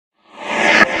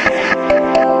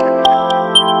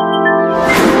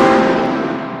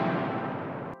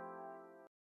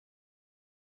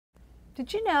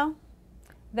Did you know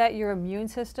that your immune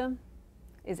system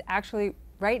is actually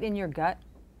right in your gut,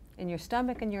 in your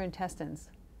stomach and your intestines?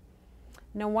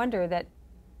 No wonder that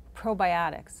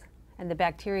probiotics and the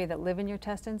bacteria that live in your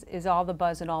intestines is all the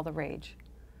buzz and all the rage.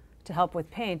 To help with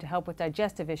pain, to help with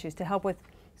digestive issues, to help with,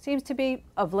 seems to be,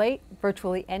 of late,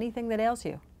 virtually anything that ails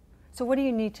you. So what do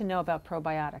you need to know about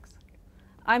probiotics?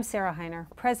 I'm Sarah Heiner,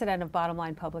 president of Bottom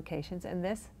Line Publications, and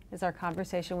this is our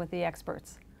conversation with the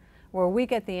experts, where we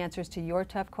get the answers to your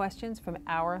tough questions from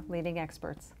our leading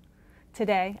experts.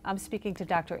 Today, I'm speaking to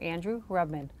Dr. Andrew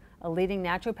Rubman, a leading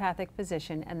naturopathic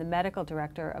physician and the medical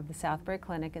director of the Southbury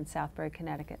Clinic in Southbury,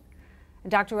 Connecticut.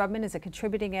 And Dr. Rubman is a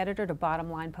contributing editor to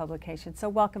Bottom Line Publications. So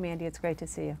welcome, Andy. It's great to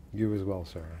see you. You as well,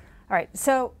 Sarah. All right,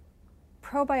 so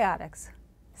probiotics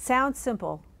sounds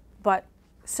simple, but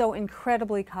so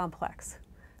incredibly complex.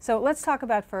 So let's talk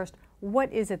about first,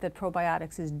 what is it that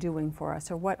probiotics is doing for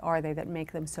us, or what are they that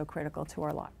make them so critical to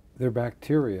our life? They're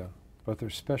bacteria, but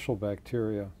they're special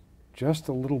bacteria. Just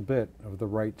a little bit of the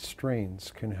right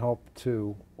strains can help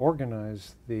to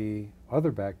organize the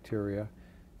other bacteria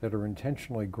that are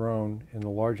intentionally grown in the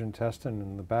large intestine,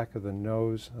 in the back of the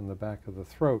nose and the back of the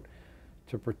throat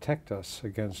to protect us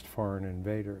against foreign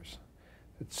invaders.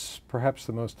 It's perhaps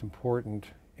the most important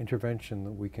intervention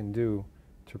that we can do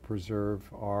to preserve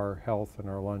our health and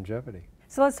our longevity.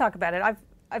 So let's talk about it.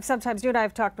 I've sometimes, you and I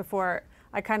have talked before,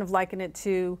 I kind of liken it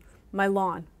to my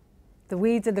lawn, the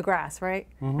weeds and the grass, right?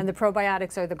 And the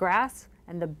probiotics are the grass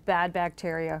and the bad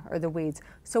bacteria are the weeds.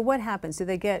 So what happens? Do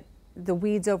they get, the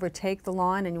weeds overtake the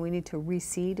lawn and we need to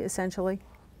reseed essentially?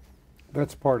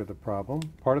 That's part of the problem.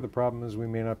 Part of the problem is we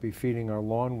may not be feeding our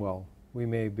lawn well. We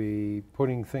may be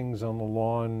putting things on the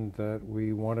lawn that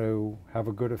we want to have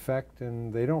a good effect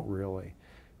and they don't really.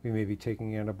 We may be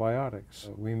taking antibiotics.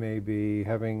 We may be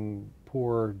having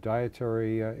poor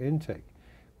dietary intake.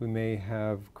 We may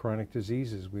have chronic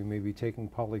diseases. We may be taking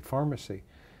polypharmacy.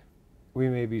 We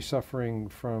may be suffering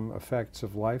from effects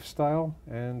of lifestyle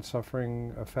and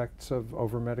suffering effects of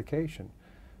over-medication.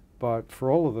 But for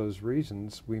all of those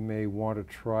reasons, we may want to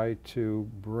try to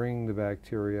bring the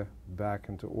bacteria back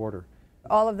into order.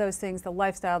 All of those things, the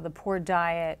lifestyle, the poor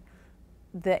diet,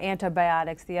 the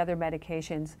antibiotics, the other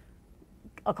medications,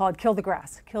 I'll call it kill the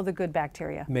grass, kill the good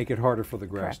bacteria. Make it harder for the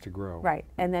grass Correct. to grow. Right,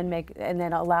 and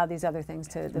then allow these other things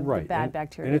to, the bad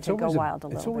bacteria to go wild a little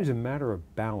bit. It's always a matter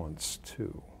of balance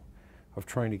too, of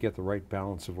trying to get the right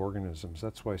balance of organisms.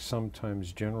 That's why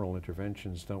sometimes general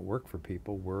interventions don't work for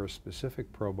people where a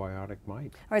specific probiotic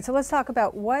might. All right, so let's talk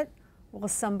about what will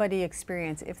somebody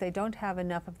experience if they don't have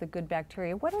enough of the good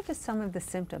bacteria. What are just some of the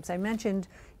symptoms? I mentioned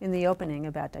in the opening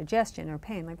about digestion or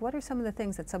pain. Like, what are some of the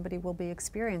things that somebody will be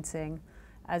experiencing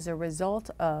as a result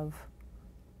of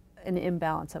an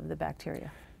imbalance of the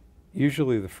bacteria?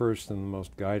 Usually the first and the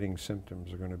most guiding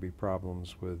symptoms are going to be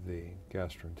problems with the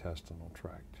gastrointestinal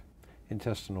tract.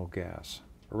 Intestinal gas,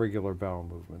 irregular bowel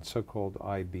movement, so-called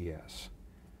IBS.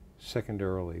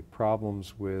 Secondarily,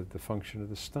 problems with the function of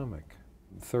the stomach.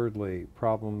 Thirdly,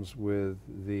 problems with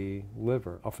the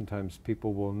liver. Oftentimes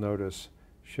people will notice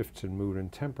shifts in mood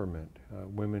and temperament.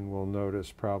 Women will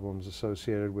notice problems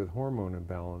associated with hormone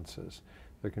imbalances.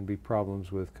 There can be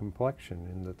problems with complexion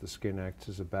in that the skin acts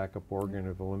as a backup organ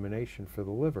of elimination for the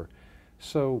liver.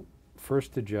 So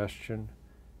first digestion,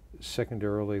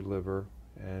 secondarily liver,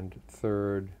 and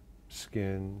third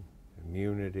skin,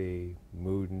 immunity,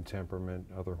 mood and temperament,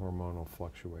 other hormonal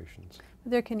fluctuations.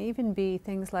 There can even be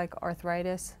things like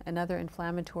arthritis and other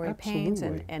inflammatory pains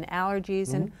and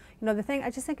allergies. And you know, I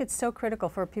just think it's so critical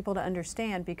for people to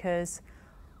understand, because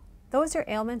those are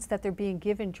ailments that they're being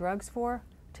given drugs for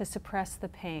to suppress the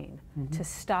pain, to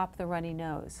stop the runny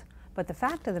nose. But the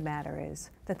fact of the matter is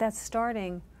that that's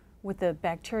starting with the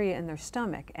bacteria in their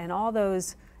stomach, and all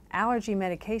those allergy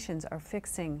medications are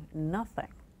fixing nothing.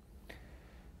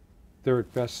 They're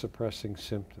at best suppressing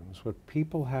symptoms. What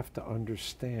people have to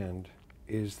understand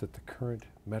is that the current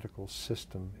medical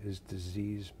system is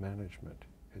disease management.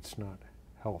 It's not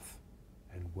health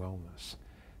and wellness.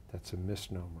 That's a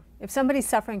misnomer. If somebody's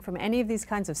suffering from any of these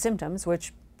kinds of symptoms,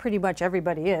 which pretty much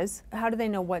everybody is, how do they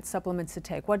know what supplements to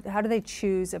take? How do they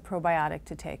choose a probiotic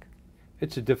to take?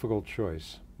 It's a difficult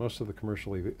choice. Most of the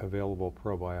commercially available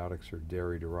probiotics are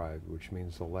dairy-derived, which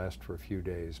means they'll last for a few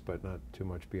days, but not too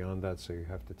much beyond that, so you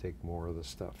have to take more of the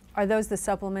stuff. Are those the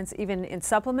supplements even in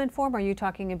supplement form, or are you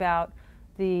talking about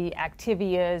the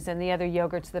Activias and the other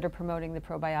yogurts that are promoting the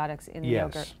probiotics in the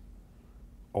yogurt? Yes,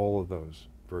 all of those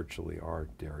virtually are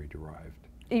dairy-derived.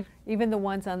 Even the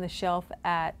ones on the shelf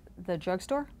at the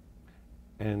drugstore?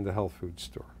 And the health food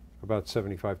store. About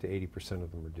 75 to 80%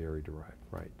 of them are dairy-derived,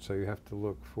 right? So you have to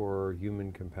look for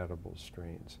human-compatible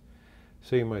strains.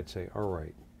 So you might say, all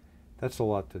right, that's a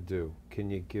lot to do. Can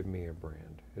you give me a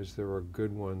brand? Is there a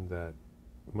good one that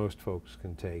most folks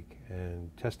can take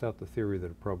and test out the theory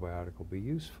that a probiotic will be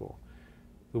useful?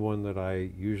 The one that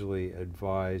I usually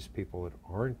advise people that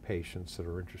aren't patients that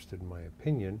are interested in my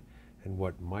opinion and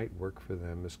what might work for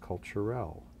them is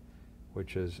Culturelle,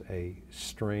 which is a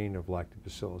strain of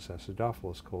Lactobacillus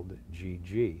acidophilus called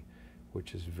GG,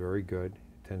 which is very good,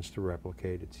 tends to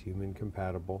replicate, it's human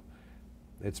compatible,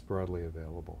 it's broadly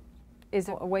available. Is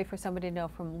there a way for somebody to know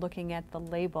from looking at the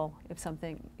label if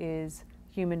something is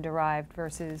human-derived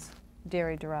versus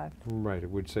dairy-derived? Right, it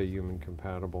would say human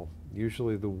compatible.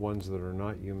 Usually the ones that are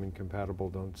not human compatible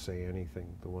don't say anything.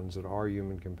 The ones that are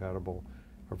human compatible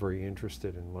are very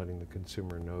interested in letting the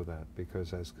consumer know that,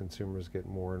 because as consumers get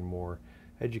more and more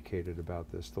educated about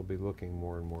this, they'll be looking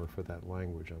more and more for that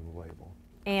language on the label.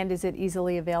 And is it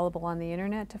easily available on the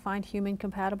internet to find human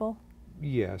compatible?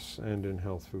 Yes, and in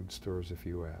health food stores if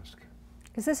you ask.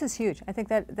 Because this is huge. I think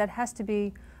that has to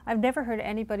be, I've never heard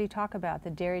anybody talk about the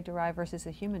dairy-derived versus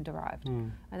the human-derived.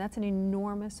 And that's an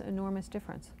enormous, enormous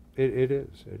difference. It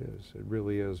is. It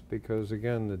really is. Because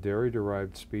again, the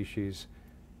dairy-derived species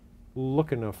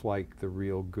look enough like the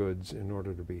real goods in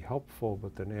order to be helpful,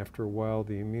 but then after a while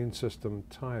the immune system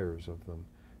tires of them,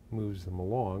 moves them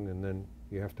along, and then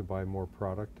you have to buy more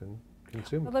product and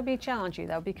consume Well, it. let me challenge you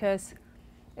though, because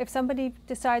if somebody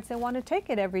decides they want to take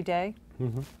it every day,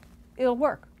 it'll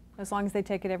work as long as they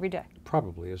take it every day.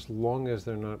 Probably, as long as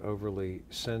they're not overly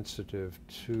sensitive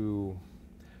to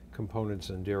components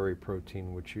in dairy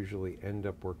protein, which usually end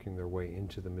up working their way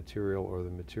into the material, or the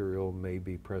material may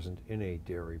be present in a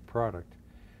dairy product,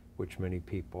 which many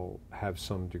people have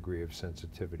some degree of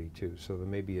sensitivity to. So there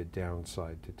may be a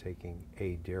downside to taking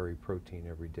a dairy protein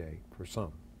every day for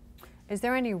some. Is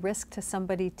there any risk to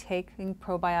somebody taking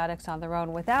probiotics on their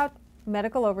own without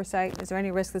medical oversight? Is there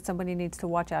any risk that somebody needs to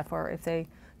watch out for if they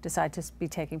decide to be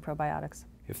taking probiotics?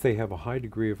 If they have a high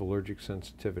degree of allergic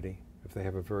sensitivity, if they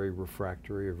have a very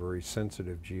refractory or very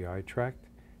sensitive GI tract,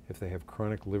 if they have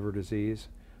chronic liver disease,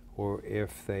 or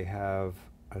if they have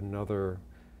another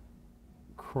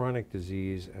chronic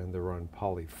disease and they're on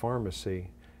polypharmacy,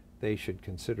 they should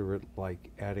consider it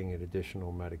like adding an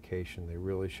additional medication. They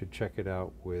really should check it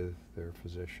out with their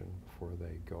physician before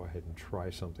they go ahead and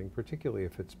try something, particularly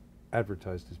if it's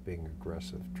advertised as being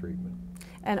aggressive treatment.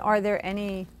 And are there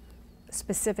any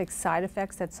specific side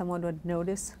effects that someone would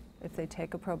notice if they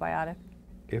take a probiotic?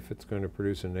 If it's going to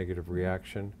produce a negative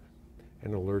reaction,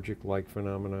 an allergic-like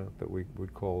phenomena that we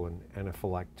would call an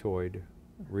anaphylactoid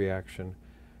reaction,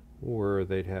 or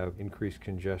they'd have increased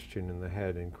congestion in the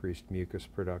head, increased mucus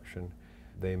production,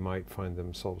 they might find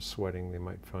themselves sweating, they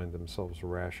might find themselves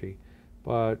rashy.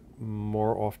 But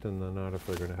more often than not, if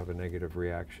they're going to have a negative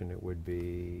reaction, it would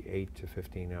be 8 to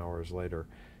 15 hours later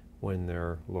when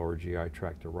their lower GI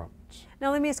tract erupts.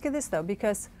 Now let me ask you this though,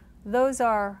 because those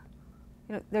are,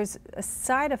 there's a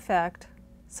side effect,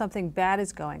 something bad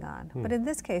is going on. But in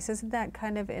this case, isn't that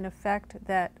kind of in effect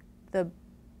that the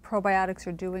probiotics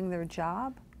are doing their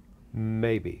job?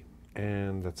 Maybe.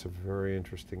 And that's a very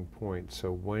interesting point.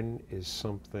 So when is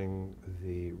something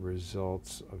the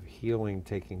results of healing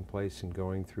taking place and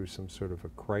going through some sort of a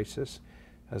crisis,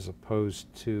 as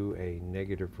opposed to a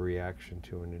negative reaction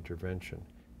to an intervention?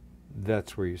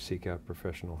 That's where you seek out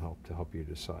professional help to help you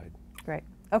decide. Great.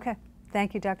 Okay.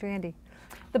 Thank you, Dr. Andy.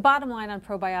 The bottom line on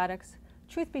probiotics,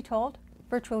 truth be told,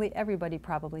 virtually everybody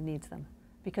probably needs them,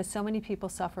 because so many people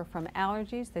suffer from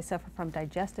allergies, they suffer from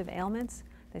digestive ailments,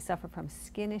 they suffer from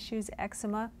skin issues,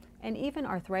 eczema, and even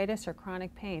arthritis or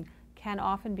chronic pain can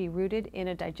often be rooted in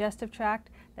a digestive tract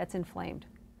that's inflamed.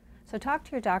 So talk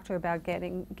to your doctor about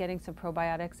getting some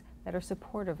probiotics that are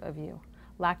supportive of you.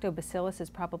 Lactobacillus is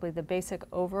probably the basic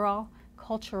overall.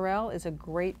 Culturelle is a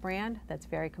great brand that's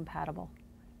very compatible.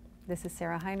 This is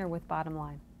Sarah Heiner with Bottom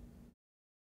Line.